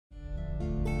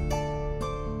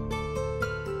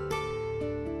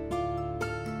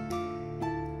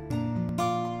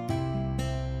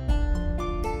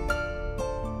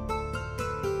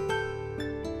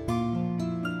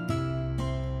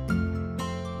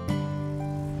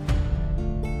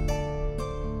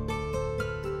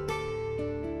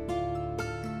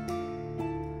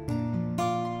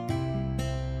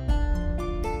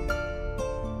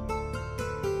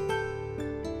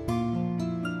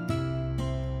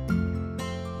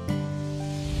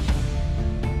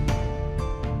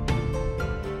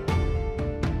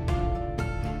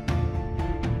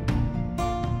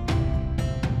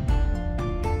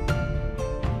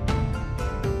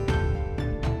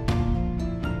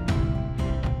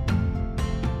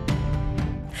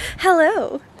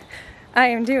Hello! I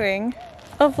am doing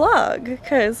a vlog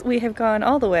because we have gone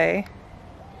all the way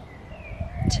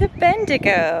to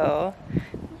Bendigo.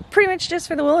 Pretty much just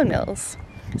for the woolen mills.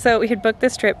 So we had booked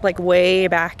this trip like way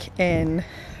back in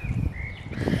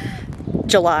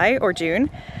July or June,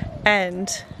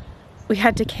 and we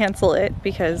had to cancel it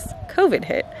because COVID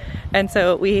hit. And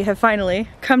so we have finally,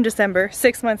 come December,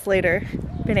 6 months later,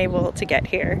 been able to get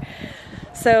here.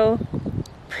 So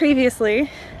previously,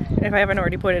 if I haven't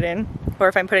already put it in, or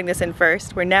if I'm putting this in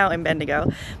first, we're now in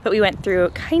Bendigo, but we went through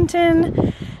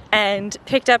Kyneton and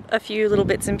picked up a few little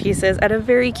bits and pieces at a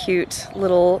very cute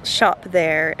little shop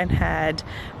there and had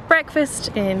breakfast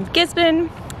in Gisborne,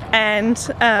 and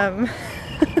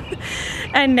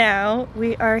and now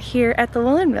we are here at the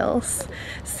woolen mills.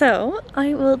 So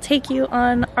I will take you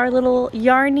on our little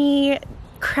yarny,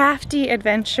 crafty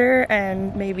adventure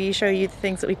and maybe show you the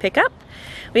things that we pick up.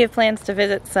 We have plans to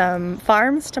visit some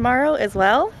farms tomorrow as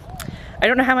well. I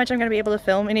don't know how much I'm going to be able to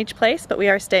film in each place, but we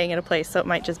are staying at a place, so it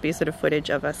might just be sort of footage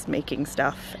of us making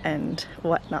stuff and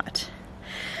whatnot.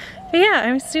 But yeah,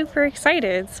 I'm super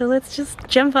excited, so let's just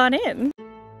jump on in.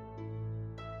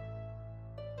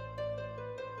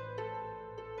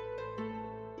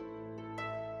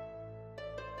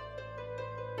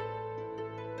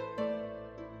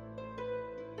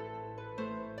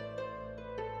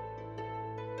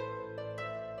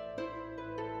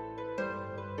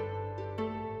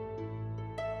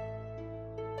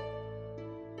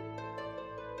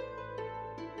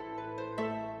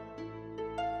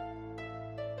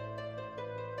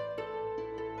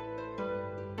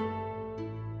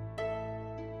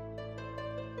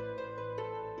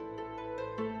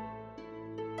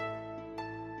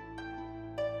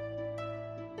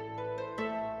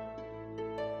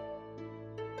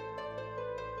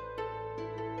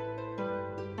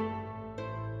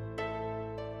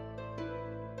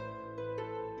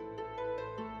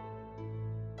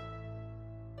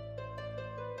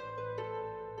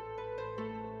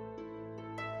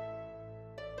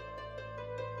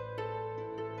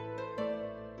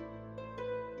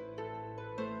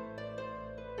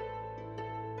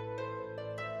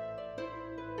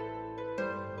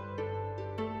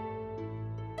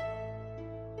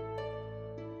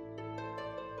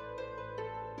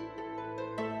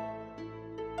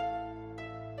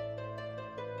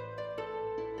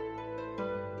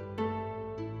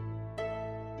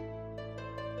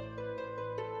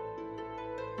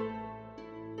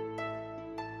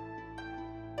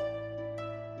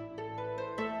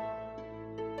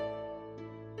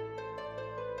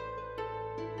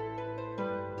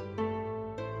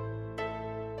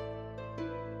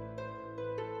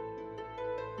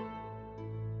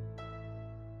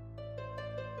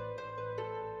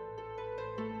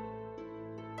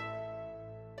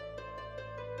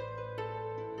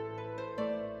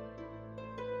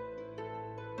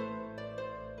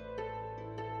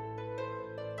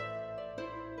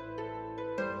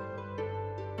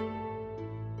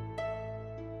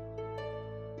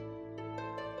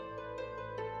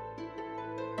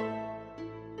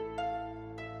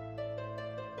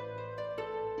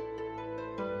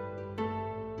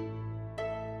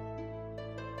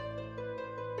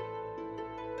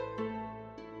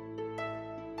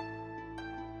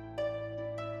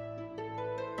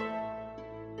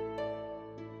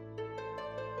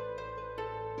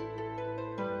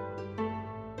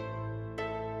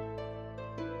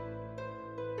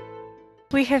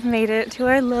 We have made it to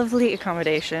our lovely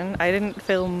accommodation. I didn't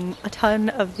film a ton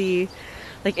of the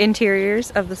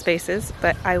interiors of the spaces,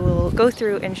 but I will go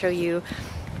through and show you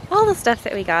all the stuff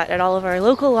that we got at all of our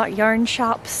local yarn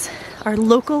shops,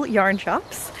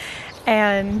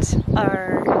 and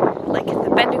our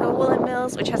the Bendigo woolen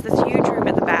mills, which has this huge room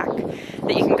at the back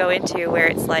that you can go into where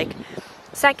it's like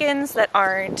seconds that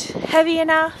aren't heavy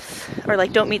enough or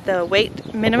don't meet the weight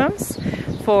minimums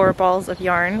for balls of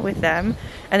yarn with them.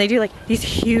 And they do these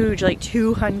huge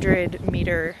 200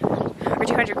 meter or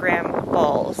 200 gram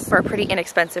balls for a pretty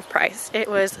inexpensive price. It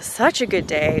was such a good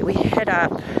day. We hit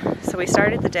up, so we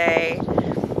started the day,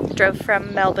 drove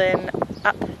from Melbourne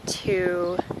up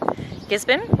to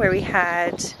Gisborne where we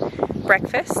had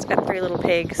breakfast at Three Little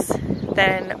Pigs,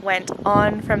 then went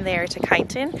on from there to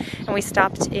Kyneton, and we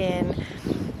stopped in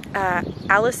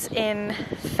Alice in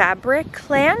Fabric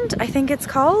Land, I think it's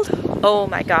called. Oh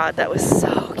my god, that was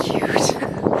so cute.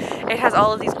 It has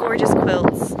all of these gorgeous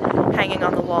quilts hanging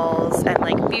on the walls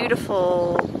and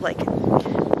beautiful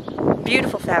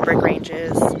fabric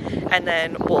ranges, and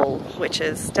then wool, which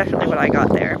is definitely what I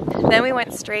got there. Then we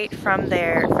went straight from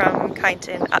there, from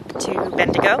Kyneton up to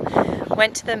Bendigo,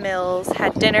 went to the mills,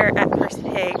 had dinner at First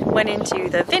Pig, went into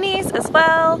the Vinnies as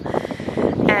well,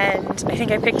 and I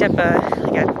think I picked up a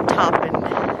top and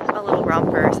a little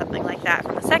romper or something like that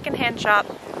from a secondhand shop.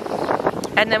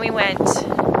 And then we went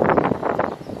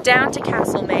down to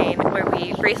Castlemaine, where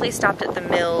we briefly stopped at the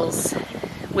mills,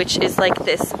 which is like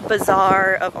this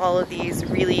bazaar of all of these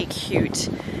really cute,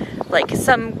 like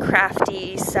some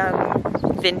crafty, some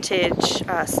vintage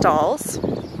stalls,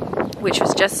 which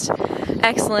was just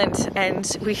excellent. And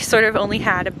we sort of only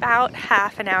had about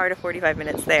half an hour to 45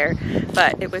 minutes there,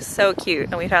 but it was so cute.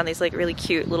 And we found these like really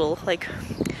cute little like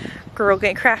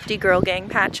crafty girl gang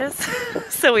patches.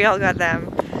 So we all got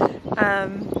them.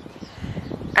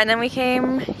 And then we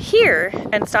came here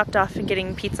and stopped off and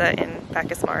getting pizza in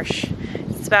Bacchus Marsh.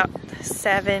 It's about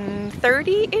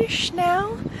 7:30-ish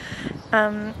now.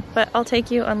 But I'll take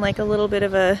you on like a little bit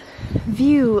of a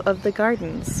view of the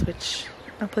gardens, which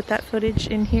I'll put that footage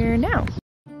in here now.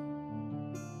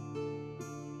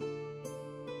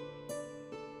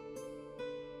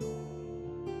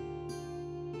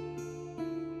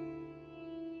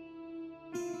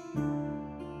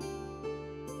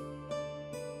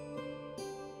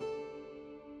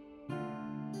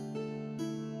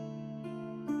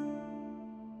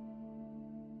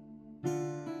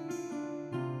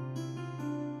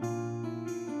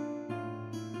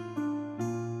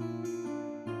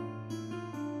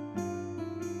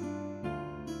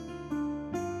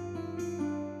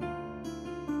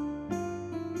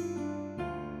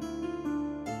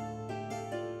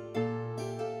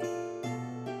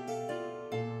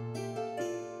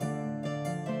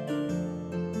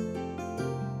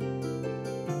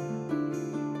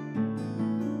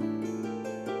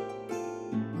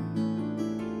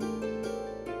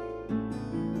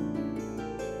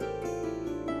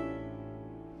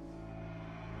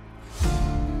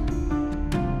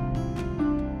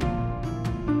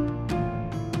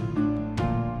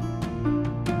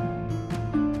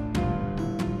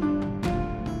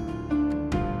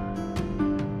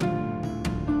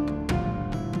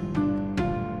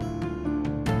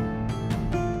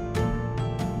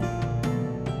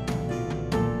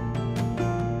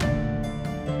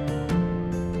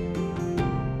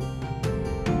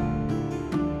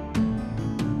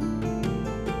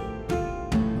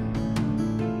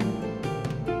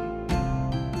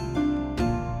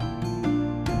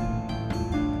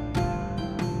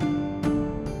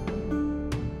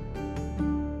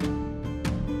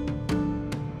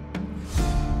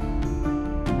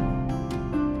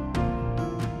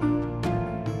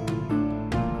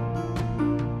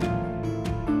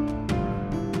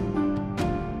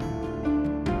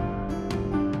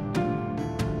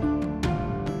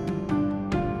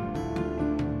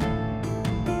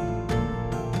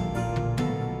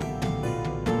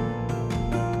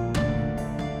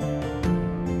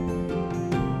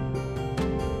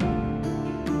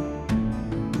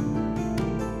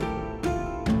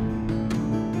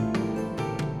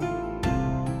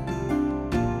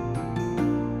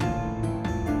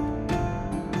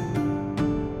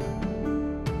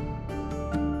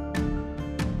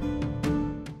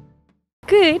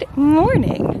 Good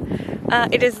morning.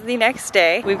 It is the next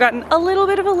day. We've gotten a little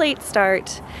bit of a late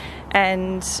start,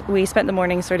 and we spent the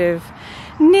morning sort of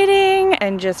knitting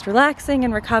and just relaxing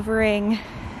and recovering.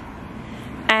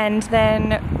 And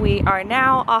then we are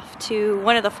now off to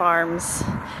one of the farms.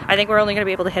 I think we're only going to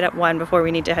be able to hit up one before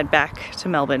we need to head back to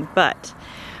Melbourne, but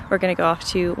we're going to go off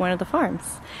to one of the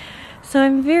farms. So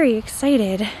I'm very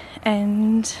excited,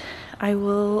 and I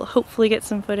will hopefully get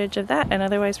some footage of that, and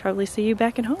otherwise probably see you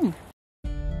back at home.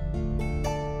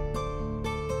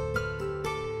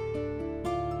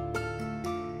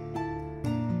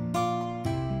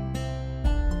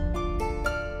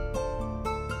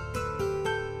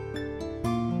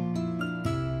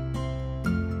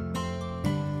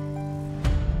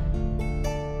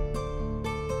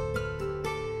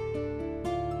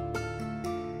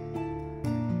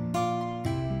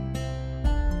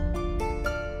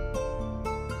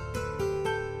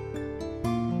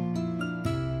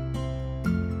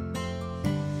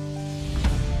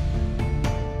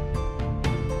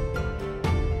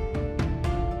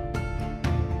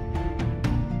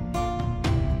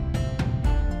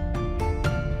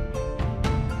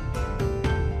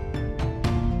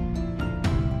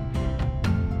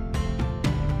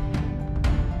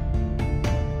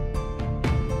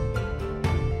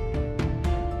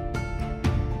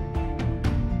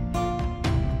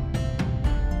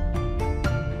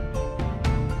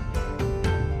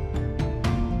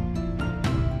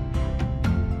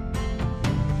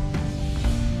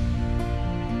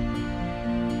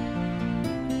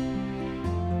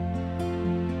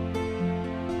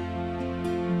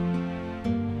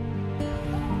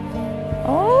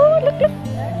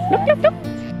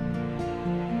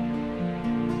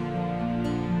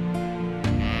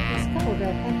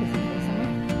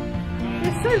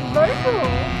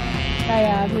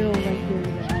 we all went through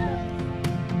that.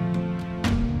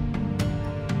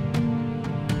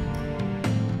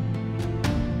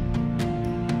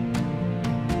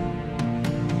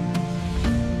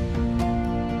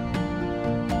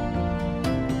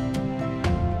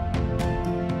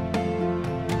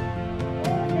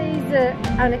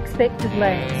 Unexpected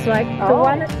lambs, like the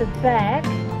one at the back,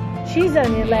 she's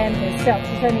only a lamb herself,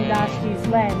 she's only last year's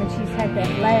lamb and she's had that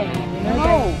lamb, you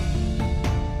know.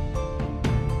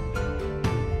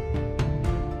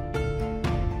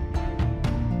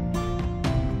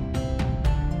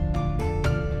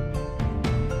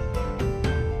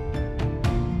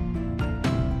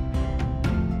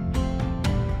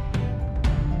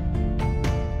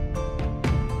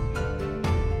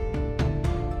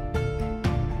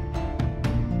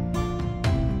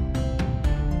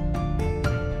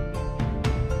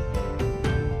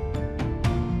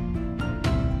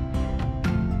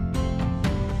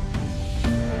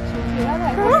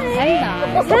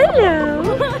 Hello.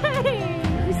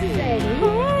 This is Annie.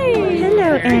 Hi. Hello,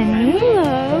 Annie.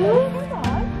 Hello.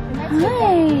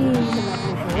 Hi.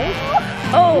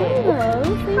 Oh. Hello.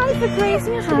 Hi, for Grace.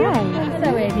 Hi.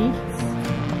 Hello, Annie.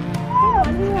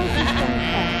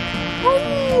 Hi.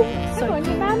 So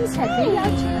your mum's happy.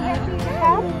 Aren't you happy to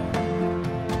come?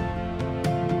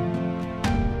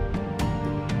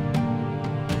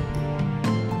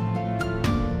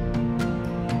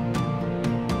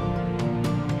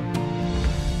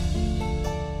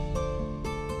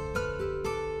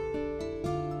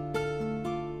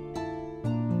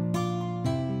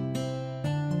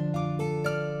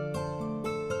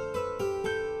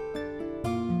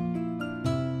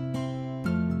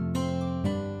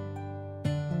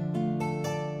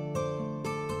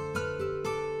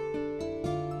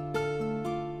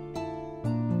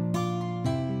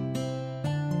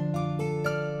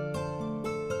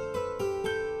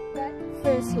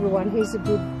 First little one, he's a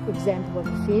good example of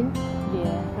a fin.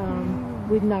 Yeah.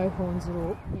 With no horns at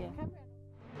all. Yeah.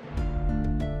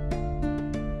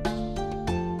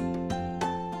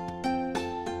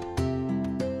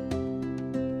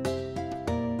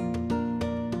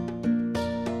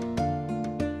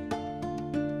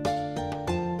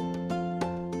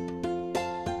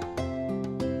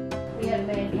 We had a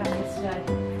man come yesterday,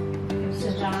 it was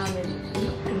his arm, and he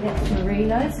had some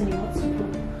merinos and he wants to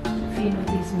put fin with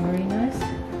his merinos.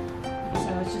 So I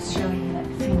was just showing you that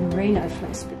fin merino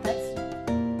fleece, but that's...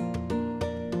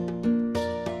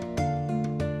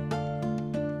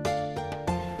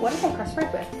 What are they crossbred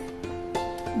with?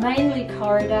 Mainly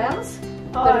Corridales.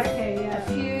 Oh, but okay, yeah. A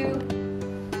few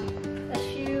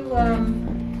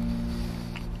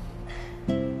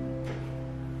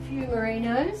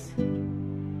merinos.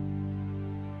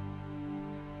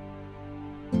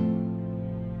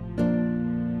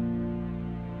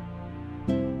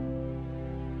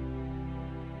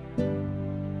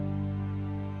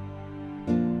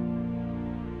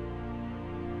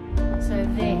 So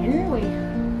then we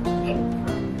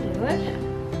do it.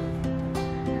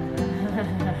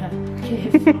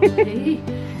 Carefully,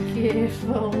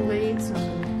 carefully. It's not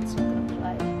going to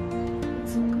play.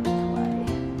 It's not going to play.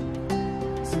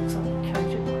 This looks like a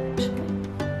coated one actually.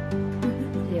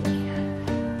 There we go.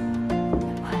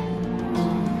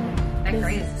 That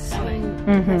grey is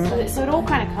stunning. So it all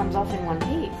kind of comes off in one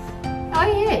piece. Oh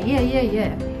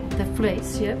yeah. The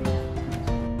fleece, yep.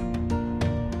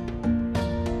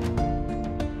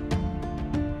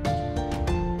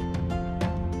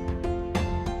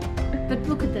 But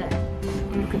look at that.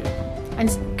 Look at it. And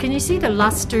can you see the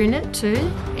luster in it too? So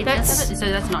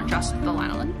that's not just the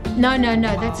lanolin? No,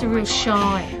 that's a real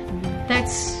shine.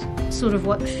 That's sort of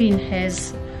what the fin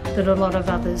has that a lot of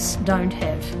others don't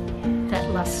have, that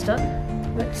luster.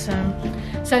 But,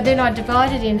 so then I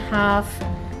divide it in half,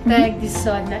 bag this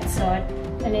side and that side,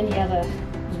 and any other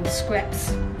little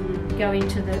scraps go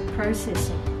into the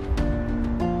processing.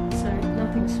 So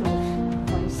nothing's sort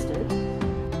of wasted.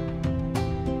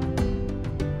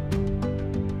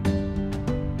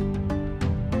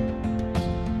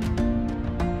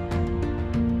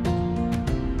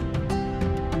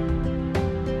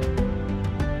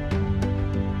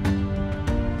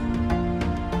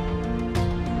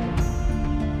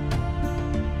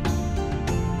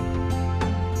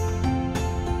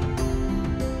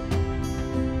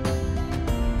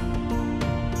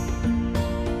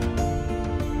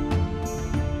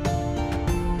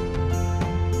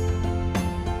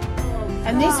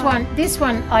 And this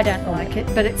one I don't like it,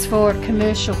 but it's for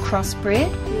commercial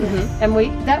crossbred. And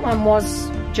that one was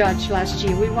judged last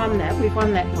year. We won that. We've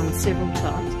won that one several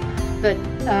times. But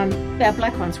our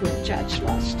black ones weren't judged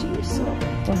last year. So,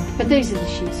 but these are the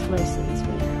sheep's fleeces.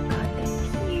 God,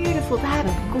 they're beautiful. beautiful.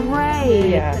 That's great.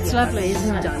 Yeah. It's lovely,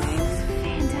 isn't it?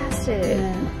 Fantastic.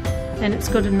 Yeah. And it's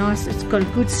got a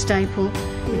good staple.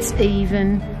 It's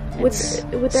even. Would It's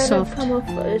that soft. have come off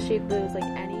a sheet that was like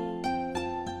any?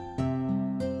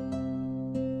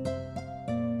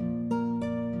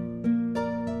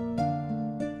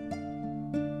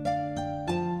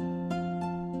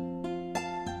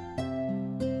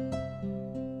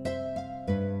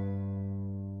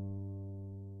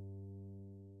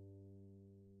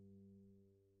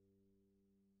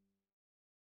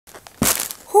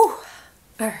 Whew.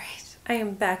 All right, I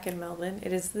am back in Melbourne.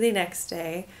 It is the next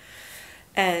day,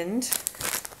 and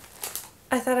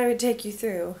I thought I would take you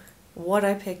through what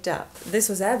I picked up. This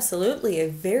was absolutely a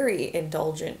very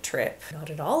indulgent trip, not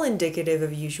at all indicative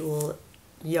of usual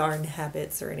yarn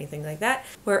habits or anything like that.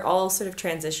 We're all sort of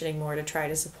transitioning more to try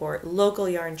to support local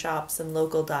yarn shops and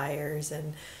local dyers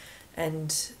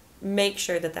and make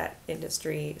sure that that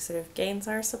industry sort of gains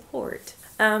our support.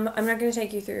 I'm not going to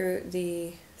take you through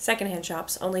the secondhand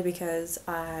shops only because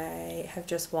I have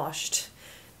just washed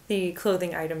the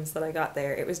clothing items that I got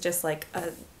there. It was just like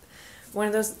one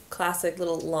of those classic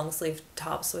little long sleeve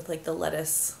tops with like the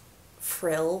lettuce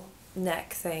frill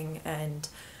neck thing and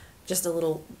just a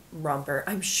little romper.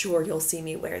 I'm sure you'll see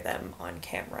me wear them on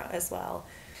camera as well.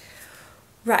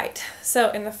 Right, so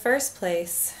in the first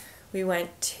place we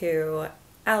went to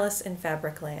Alice in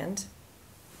Fabricland,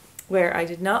 where I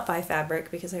did not buy fabric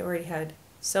because I already had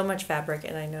so much fabric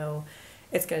and I know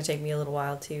it's going to take me a little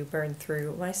while to burn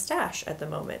through my stash at the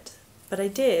moment. But I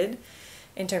did,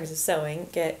 in terms of sewing,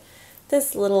 get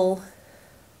this little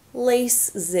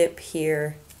lace zip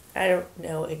here. I don't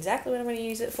know exactly what I'm going to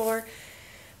use it for.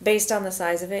 Based on the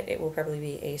size of it, it will probably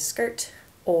be a skirt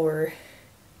or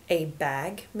a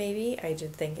bag, maybe. I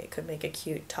did think it could make a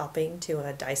cute topping to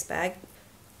a dice bag.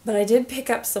 But I did pick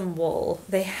up some wool.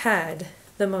 They had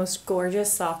the most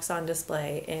gorgeous socks on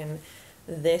display in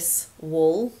this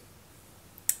wool.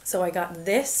 So I got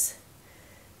this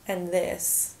and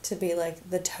this to be like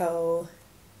the toe,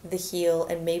 the heel,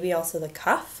 and maybe also the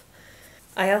cuff.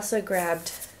 I also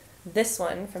grabbed this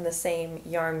one from the same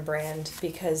yarn brand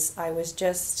because I was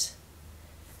just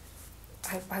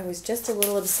a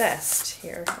little obsessed.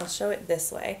 Here, I'll show it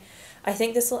this way. I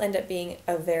think this will end up being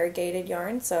a variegated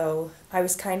yarn, so I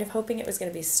was kind of hoping it was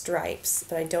going to be stripes,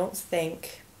 but I don't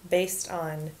think, based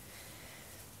on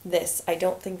this, I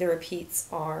don't think the repeats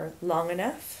are long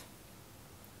enough.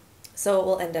 So it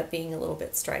will end up being a little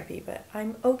bit stripy, but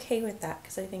I'm okay with that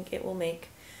because I think it will make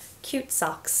cute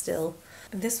socks still.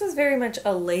 This was very much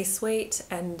a lace weight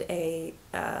and a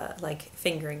like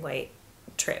fingering weight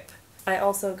trip. I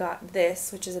also got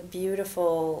this, which is a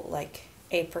beautiful like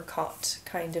apricot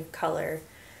kind of color.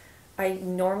 I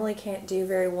normally can't do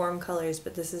very warm colors,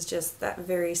 but this is just that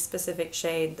very specific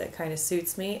shade that kind of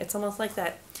suits me. It's almost like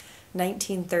that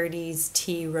 1930s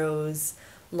tea rose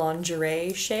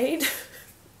lingerie shade.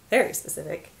 Very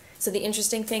specific. So the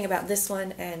interesting thing about this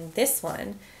one and this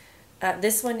one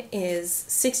is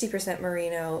 60%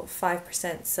 merino,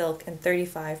 5% silk, and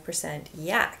 35%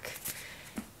 yak.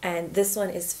 And this one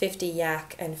is 50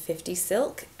 yak and 50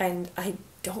 silk. And I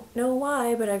don't know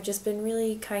why, but I've just been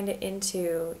really kind of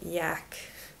into yak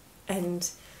and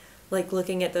like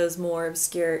looking at those more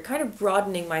obscure, kind of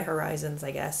broadening my horizons,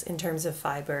 I guess, in terms of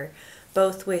fiber,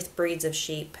 both with breeds of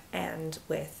sheep and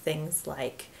with things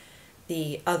like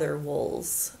the other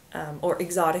wools, or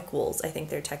exotic wools, I think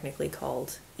they're technically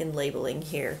called in labeling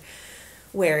here,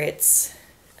 where it's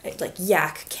like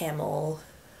yak, camel,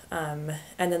 and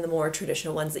then the more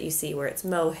traditional ones that you see where it's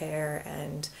mohair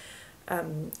and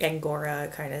Angora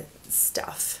kind of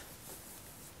stuff,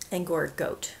 Angora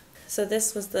goat. So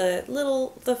this was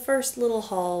the first little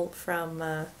haul from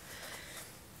the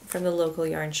local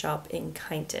yarn shop in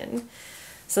Kyneton.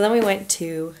 So then we went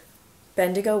to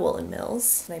Bendigo Woolen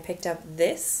Mills, and I picked up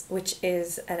this, which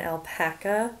is an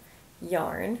alpaca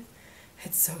yarn.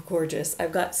 It's so gorgeous.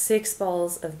 I've got 6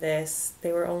 balls of this.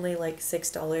 They were only like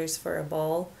 $6 for a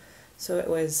ball, so it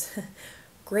was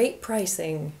great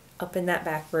pricing up in that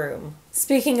back room.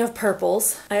 Speaking of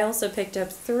purples, I also picked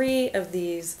up 3 of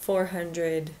these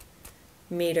 400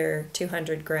 meter,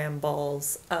 200 gram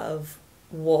balls of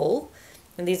wool,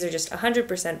 and these are just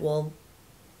 100% wool.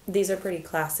 These are pretty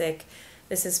classic.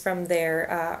 This is from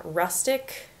their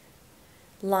rustic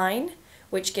line,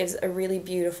 which gives a really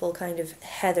beautiful kind of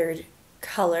heathered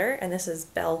color, and this is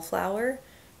bellflower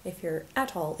if you're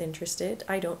at all interested.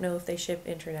 I don't know if they ship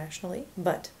internationally,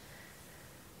 but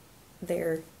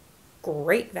they're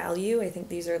great value. I think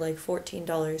these are like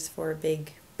 $14 for a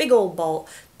big old ball.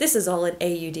 This is all in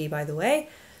AUD, by the way,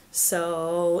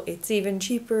 so it's even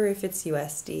cheaper if it's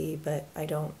USD, but I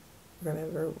don't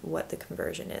remember what the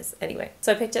conversion is. Anyway,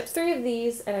 so I picked up 3 of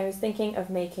these, and I was thinking of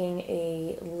making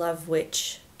a Love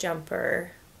Witch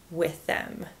jumper with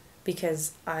them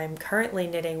because I'm currently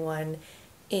knitting one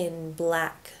in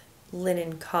black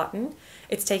linen cotton.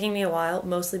 It's taking me a while,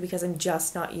 mostly because I'm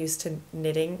just not used to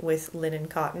knitting with linen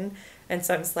cotton, and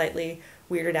so I'm slightly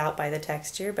weirded out by the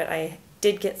texture, but I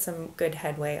did get some good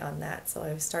headway on that, so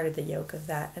I've started the yoke of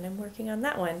that and I'm working on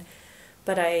that one.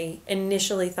 But I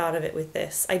initially thought of it with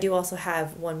this. I do also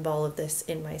have 1 ball of this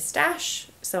in my stash,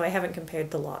 so I haven't compared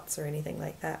the lots or anything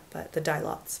like that, but the dye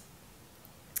lots.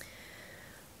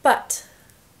 But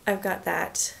I've got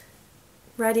that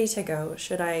ready to go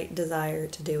should I desire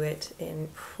to do it in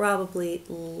probably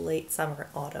late summer,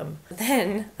 autumn.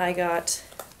 Then I got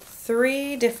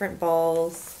 3 different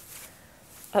balls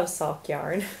of sock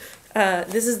yarn.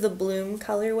 This is the Bloom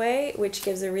colorway, which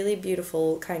gives a really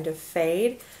beautiful kind of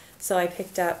fade. So I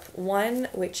picked up one,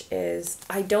 which is,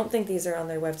 I don't think these are on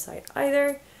their website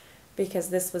either,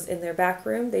 because this was in their back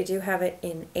room. They do have it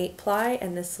in 8-ply,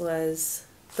 and this was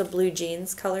the Blue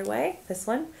Jeans colorway, this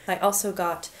one. I also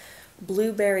got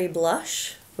Blueberry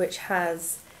Blush, which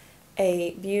has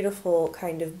a beautiful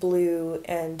kind of blue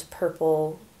and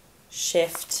purple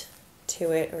shift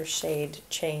to it, or shade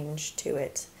change to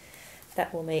it,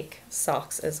 that will make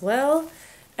socks as well.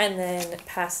 And then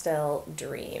Pastel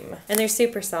Dream. And they're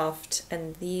super soft,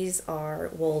 and these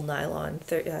are wool nylon,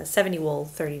 70 wool,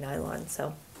 30 nylon.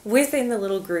 So within the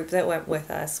little group that went with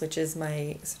us, which is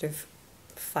my sort of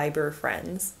fiber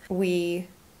friends, we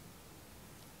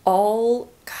all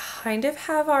kind of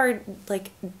have our like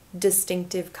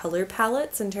distinctive color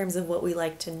palettes in terms of what we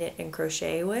like to knit and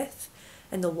crochet with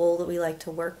and the wool that we like to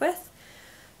work with.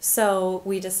 So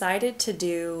we decided to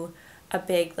do a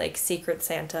big like Secret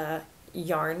Santa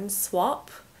yarn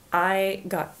swap. I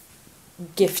got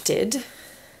gifted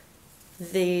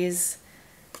these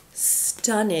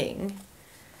stunning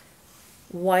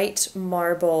white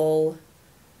marble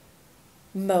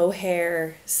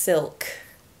mohair silk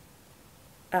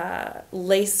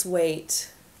lace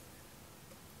weight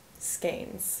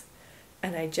skeins,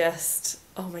 and I just,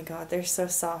 oh my god, they're so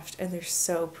soft and they're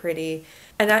so pretty.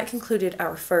 And that concluded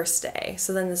our first day.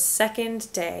 So then the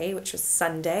second day, which was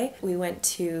Sunday, we went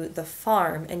to the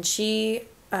farm, and she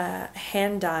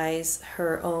hand dyes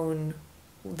her own,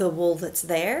 the wool that's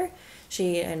there,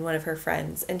 she and one of her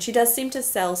friends, and she does seem to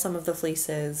sell some of the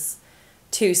fleeces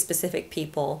to specific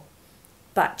people,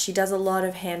 but she does a lot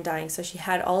of hand dyeing. So she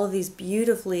had all of these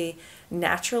beautifully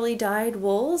naturally dyed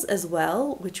wools as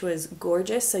well, which was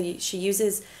gorgeous. So she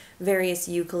uses various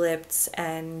eucalypts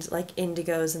and like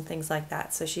indigos and things like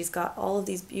that. So she's got all of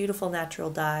these beautiful natural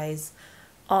dyes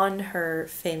on her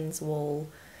Finn's wool.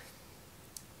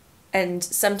 And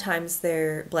sometimes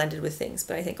they're blended with things,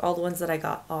 but I think all the ones that I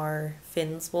got are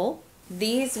Finn's wool.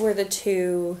 These were the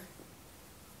 2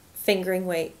 fingering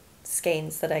weight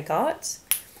skeins that I got.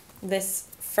 This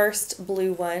first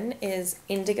blue one is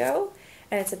indigo,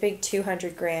 and it's a big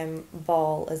 200-gram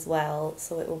ball as well,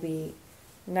 so it will be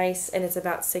nice, and it's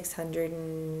about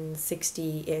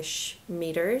 660-ish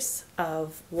meters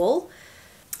of wool.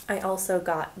 I also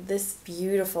got this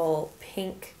beautiful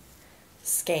pink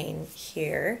skein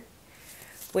here,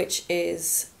 which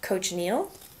is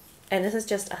cochineal, and this is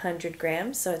just 100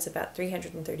 grams, so it's about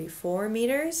 334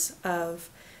 meters of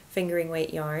fingering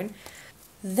weight yarn.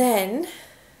 Then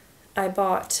I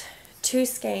bought 2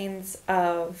 skeins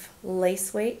of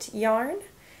lace weight yarn,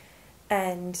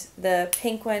 and the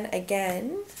pink one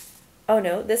again, oh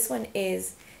no, this one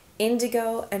is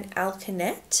indigo and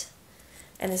alkanet,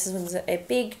 and this one's a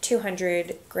big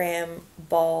 200-gram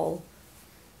ball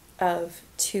of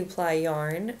 2-ply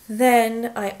yarn.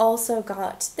 Then I also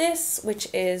got this, which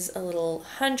is a little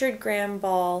 100-gram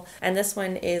ball, and this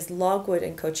one is logwood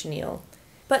and cochineal.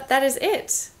 But that is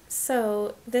it.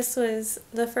 So this was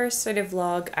the first sort of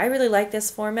vlog. I really like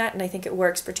this format, and I think it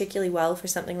works particularly well for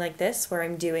something like this, where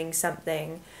I'm doing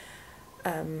something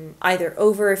either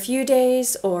over a few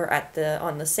days or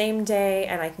on the same day,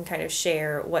 and I can kind of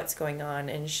share what's going on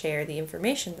and share the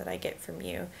information that I get from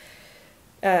the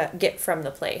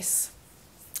place.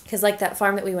 Because like that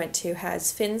farm that we went to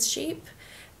has Finn's sheep,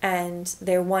 and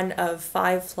they're one of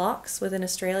 5 flocks within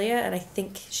Australia, and I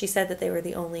think she said that they were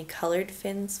the only coloured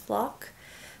Finn's flock.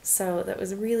 So that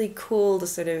was really cool to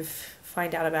sort of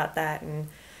find out about that and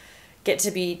get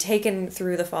to be taken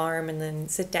through the farm and then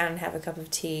sit down and have a cup of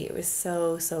tea. It was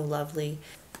so, so lovely.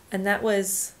 And that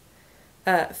was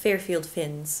Fairfield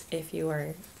Finns, if you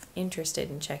are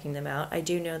interested in checking them out. I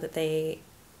do know that they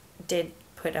did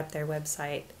put up their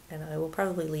website, and I will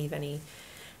probably leave any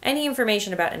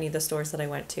information about any of the stores that I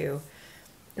went to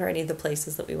or any of the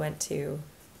places that we went to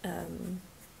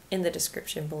in the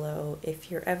description below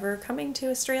if you're ever coming to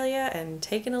Australia and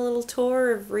taking a little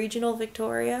tour of regional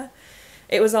Victoria.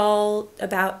 It was all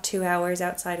about 2 hours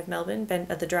outside of Melbourne.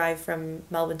 The drive from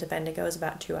Melbourne to Bendigo is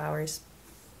about 2 hours.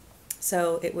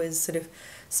 So it was sort of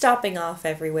stopping off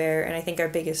everywhere, and I think our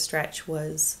biggest stretch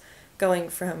was going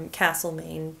from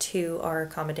Castlemaine to our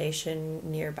accommodation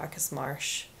near Bacchus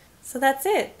Marsh. So that's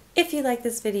it. If you like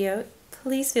this video,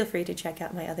 please feel free to check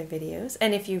out my other videos,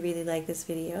 and if you really like this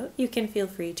video, you can feel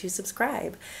free to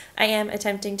subscribe. I am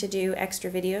attempting to do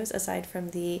extra videos aside from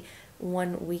the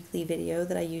one weekly video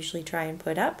that I usually try and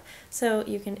put up, so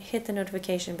you can hit the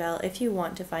notification bell if you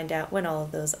want to find out when all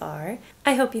of those are.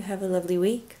 I hope you have a lovely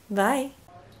week. Bye!